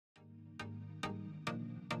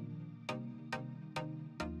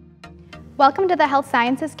Welcome to the Health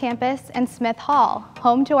Sciences campus in Smith Hall,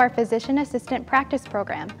 home to our Physician Assistant Practice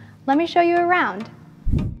program. Let me show you around.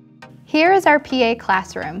 Here is our PA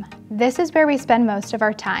classroom. This is where we spend most of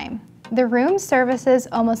our time. The room services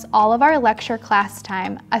almost all of our lecture class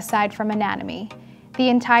time aside from anatomy. The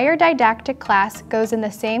entire didactic class goes in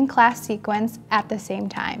the same class sequence at the same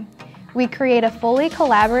time. We create a fully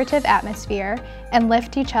collaborative atmosphere and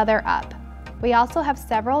lift each other up. We also have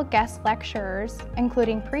several guest lecturers,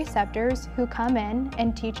 including preceptors who come in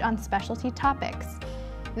and teach on specialty topics.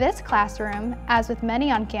 This classroom, as with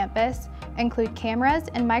many on campus, include cameras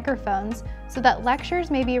and microphones so that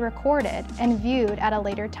lectures may be recorded and viewed at a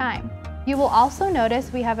later time. You will also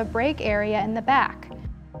notice we have a break area in the back.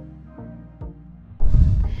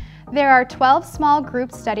 There are 12 small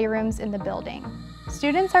group study rooms in the building.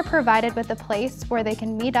 Students are provided with a place where they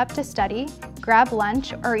can meet up to study, grab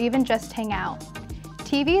lunch, or even just hang out.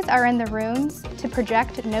 TVs are in the rooms to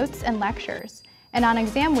project notes and lectures, and on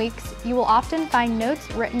exam weeks, you will often find notes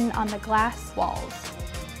written on the glass walls.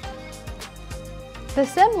 The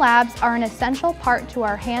sim labs are an essential part to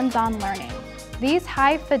our hands-on learning. These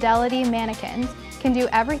high-fidelity mannequins can do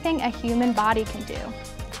everything a human body can do.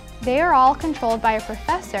 They are all controlled by a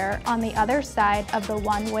professor on the other side of the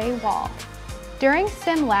one-way wall. During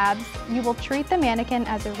sim labs, you will treat the mannequin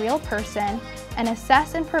as a real person and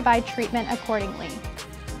assess and provide treatment accordingly.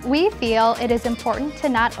 We feel it is important to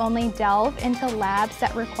not only delve into labs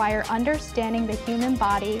that require understanding the human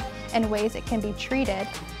body and ways it can be treated,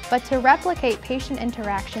 but to replicate patient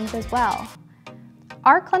interactions as well.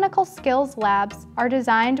 Our clinical skills labs are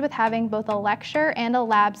designed with having both a lecture and a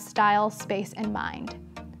lab style space in mind.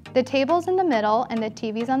 The tables in the middle and the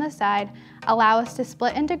TVs on the side allow us to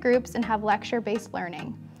split into groups and have lecture-based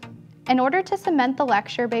learning. In order to cement the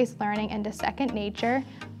lecture-based learning into second nature,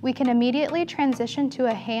 we can immediately transition to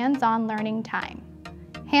a hands-on learning time.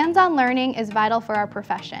 Hands-on learning is vital for our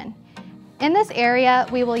profession. In this area,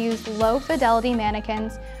 we will use low-fidelity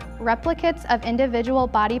mannequins, replicates of individual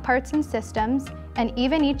body parts and systems, and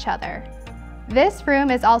even each other. This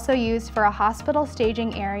room is also used for a hospital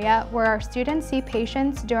staging area where our students see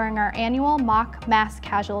patients during our annual mock mass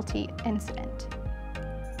casualty incident.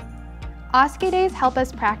 OSCE days help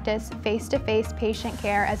us practice face-to-face patient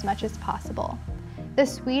care as much as possible. The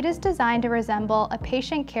suite is designed to resemble a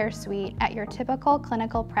patient care suite at your typical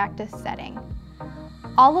clinical practice setting.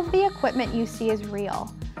 All of the equipment you see is real.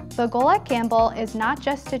 The goal at Campbell is not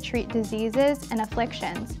just to treat diseases and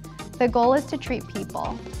afflictions. The goal is to treat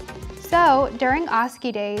people. So, during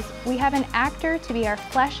OSCE days, we have an actor to be our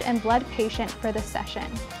flesh and blood patient for the session.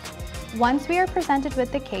 Once we are presented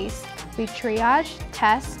with the case, we triage,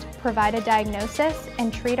 test, provide a diagnosis,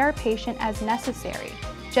 and treat our patient as necessary,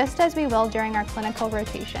 just as we will during our clinical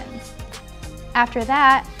rotations. After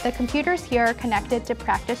that, the computers here are connected to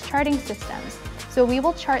practice charting systems, so we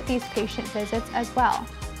will chart these patient visits as well.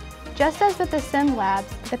 Just as with the sim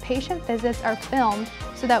labs, the patient visits are filmed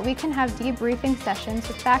so that we can have debriefing sessions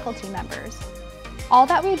with faculty members. All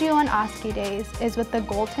that we do on OSCE days is with the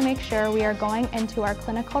goal to make sure we are going into our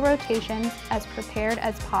clinical rotations as prepared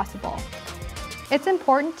as possible. It's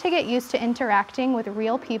important to get used to interacting with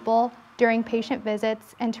real people during patient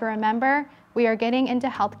visits and to remember we are getting into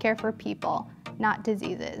healthcare for people, not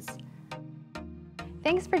diseases.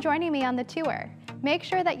 Thanks for joining me on the tour. Make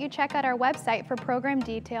sure that you check out our website for program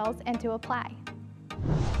details and to apply.